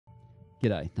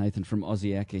G'day, Nathan from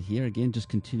ACA here again, just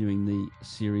continuing the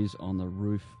series on the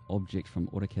roof object from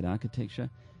AutoCAD Architecture.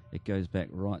 It goes back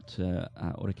right to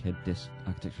AutoCAD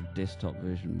Architecture Desktop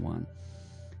version 1.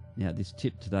 Now this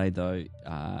tip today though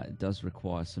does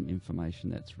require some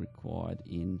information that's required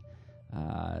in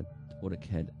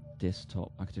AutoCAD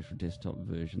Desktop, Architecture Desktop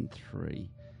version 3.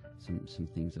 Some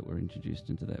things that were introduced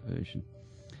into that version.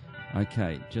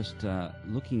 Okay, just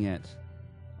looking at,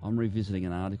 I'm revisiting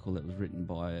an article that was written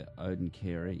by Odin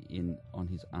Cary on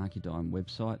his ARCHIdigm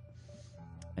website,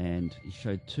 and he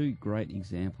showed two great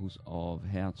examples of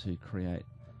how to create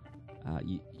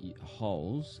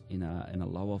holes in a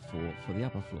lower floor for the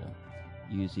upper floor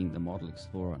using the Model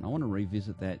Explorer. And I want to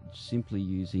revisit that simply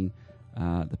using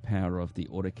the power of the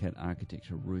AutoCAD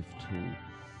Architecture Roof tool.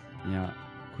 Now,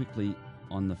 quickly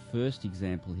on the first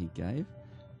example he gave,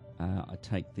 I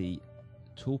take the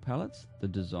tool palettes, the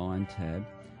Design tab,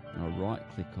 and I right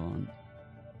click on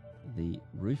the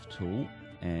Roof tool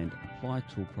and apply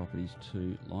tool properties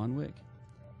to line work,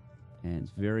 and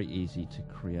it's very easy to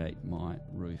create my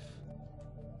roof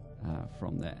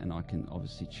from that, and I can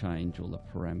obviously change all the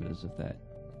parameters of that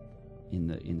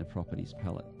in the properties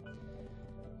palette.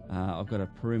 I've got a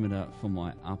perimeter for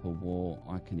my upper wall.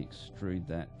 I can extrude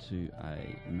that to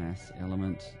a mass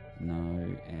element,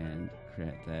 and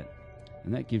create that,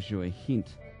 and that gives you a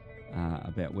hint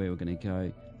about where we're going to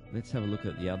go. Let's have a look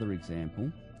at the other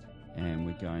example, and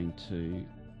we're going to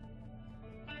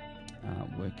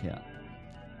work out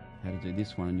how to do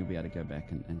this one, and you'll be able to go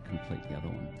back and complete the other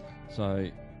one. So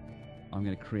I'm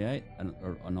going to create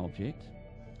an object,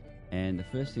 and the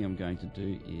first thing I'm going to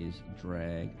do is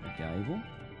drag the gable,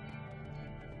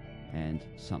 and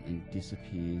something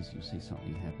disappears. You'll see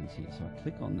something happens here. So I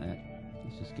click on that.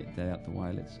 Let's just get that out the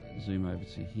way. Let's zoom over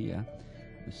to here.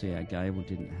 You'll see our gable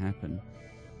didn't happen.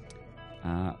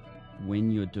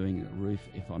 When you're doing a roof,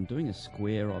 if I'm doing a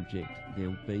square object,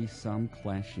 there'll be some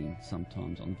clashing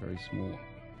sometimes on very small,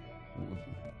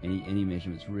 any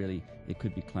measurements really. There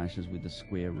could be clashes with the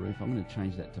square roof. I'm going to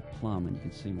change that to plumb, and you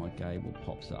can see my gable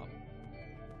pops up,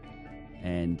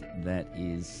 and that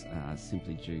is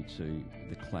simply due to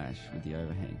the clash with the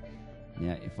overhang.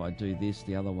 Now if I do this,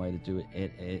 the other way to do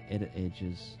it, edit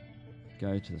edges,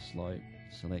 go to the slope,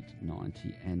 select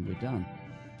 90, and we're done,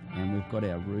 and we've got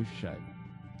our roof shape.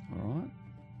 Alright,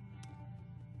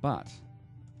 but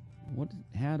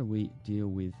how do we deal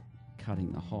with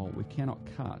cutting the hole? We cannot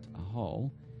cut a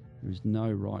hole. There is no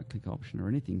right click option or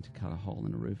anything to cut a hole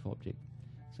in a roof object.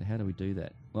 So how do we do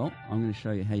that? Well, I'm going to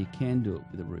show you how you can do it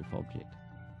with a roof object.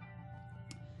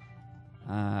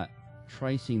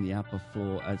 Tracing the upper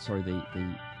floor,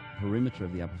 the perimeter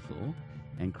of the upper floor,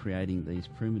 and creating these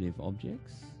primitive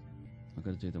objects. I've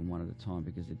got to do them one at a time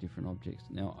because they're different objects.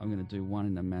 Now I'm going to do one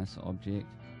in a mass object.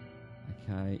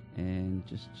 Okay, and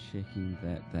just checking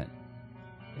that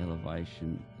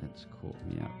elevation that's caught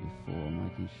me out before,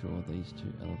 making sure these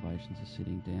two elevations are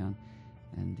sitting down,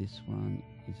 and this one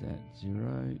is at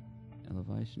 0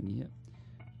 elevation. Yep.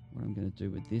 What I'm going to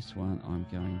do with this one, I'm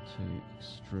going to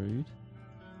extrude,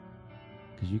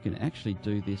 because you can actually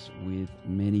do this with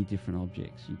many different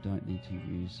objects. You don't need to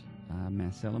use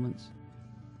mass elements.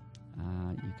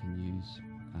 You can use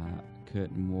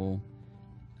curtain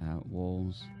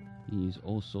walls. You can use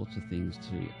all sorts of things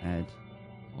to add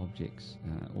objects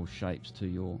or shapes to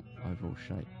your overall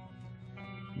shape.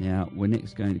 Now we're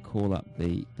next going to call up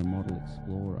the Model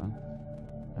Explorer.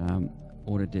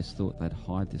 Autodesk thought they'd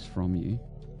hide this from you.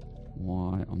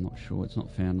 Why? I'm not sure. It's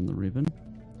not found on the ribbon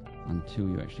until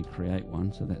you actually create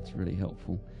one, so that's really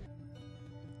helpful.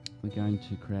 We're going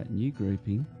to create a new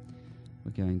grouping.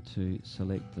 We're going to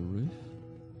select the roof,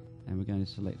 and we're going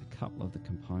to select a couple of the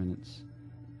components,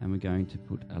 and we're going to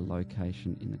put a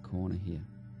location in the corner here,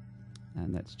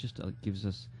 and that's just gives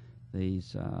us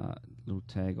these little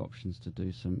tag options to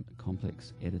do some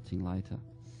complex editing later.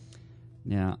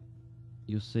 Now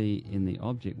you'll see in the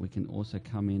object we can also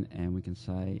come in and we can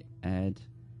say add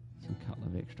some couple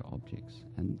of extra objects,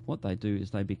 and what they do is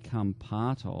they become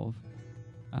part of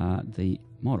the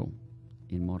model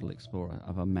in Model Explorer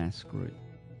of a mass group.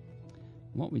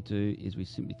 What we do is we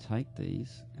simply take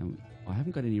these, and I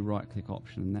haven't got any right click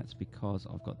option, and that's because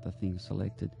I've got the thing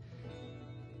selected.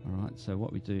 Alright, so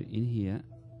what we do in here,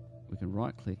 we can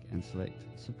right click and select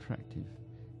subtractive.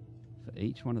 For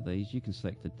each one of these you can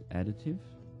select an additive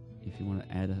if you want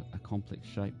to add a complex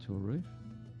shape to a roof,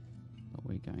 but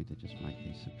we're going to just make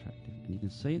these subtractive, and you can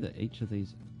see that each of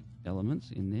these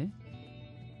elements in there,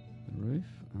 the roof,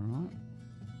 alright,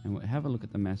 and we'll have a look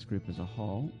at the mass group as a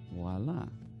whole. Voila,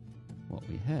 what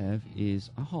we have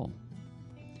is a hole.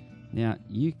 Now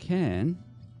you can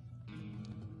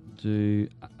do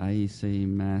AEC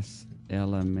mass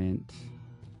element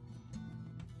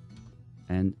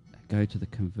and go to the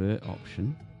convert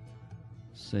option,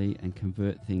 see, and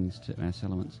convert things to mass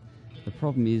elements. The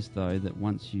problem is though that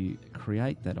once you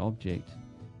create that object,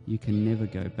 you can never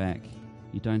go back.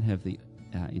 You don't have the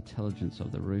intelligence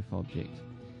of the roof object.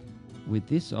 With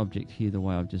this object here, the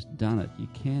way I've just done it, you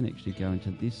can actually go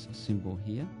into this symbol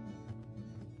here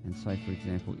and say, for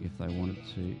example, if they wanted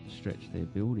to stretch their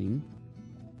building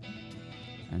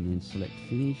and then select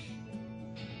finish,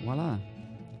 voila,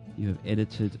 you have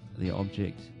edited the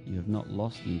object. You have not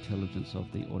lost the intelligence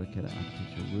of the AutoCAD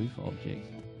architecture roof object,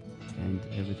 and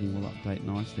everything will update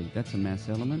nicely. That's a mass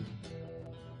element.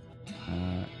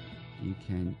 You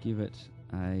can give it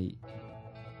a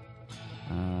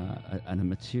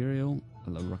material,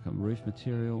 like a roof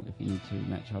material, if you need to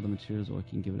match other materials, or you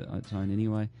can give it its own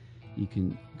anyway. You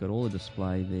can got all the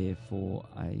display there for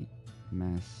a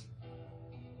mass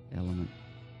element.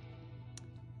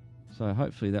 So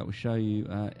hopefully that will show you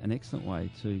an excellent way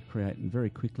to create and very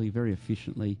quickly, very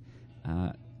efficiently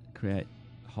create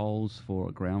holes for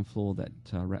a ground floor that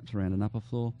wraps around an upper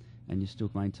floor, and you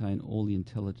still maintain all the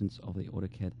intelligence of the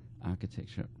AutoCAD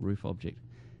architecture roof object.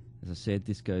 As I said,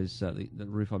 this goes the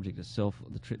roof object itself,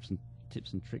 the tips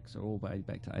and tricks are all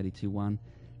back to 82.1.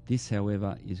 This,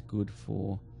 however, is good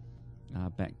for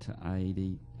back to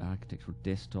AD Architectural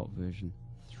Desktop version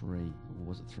 3, or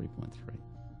was it 3.3?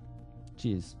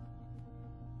 Cheers.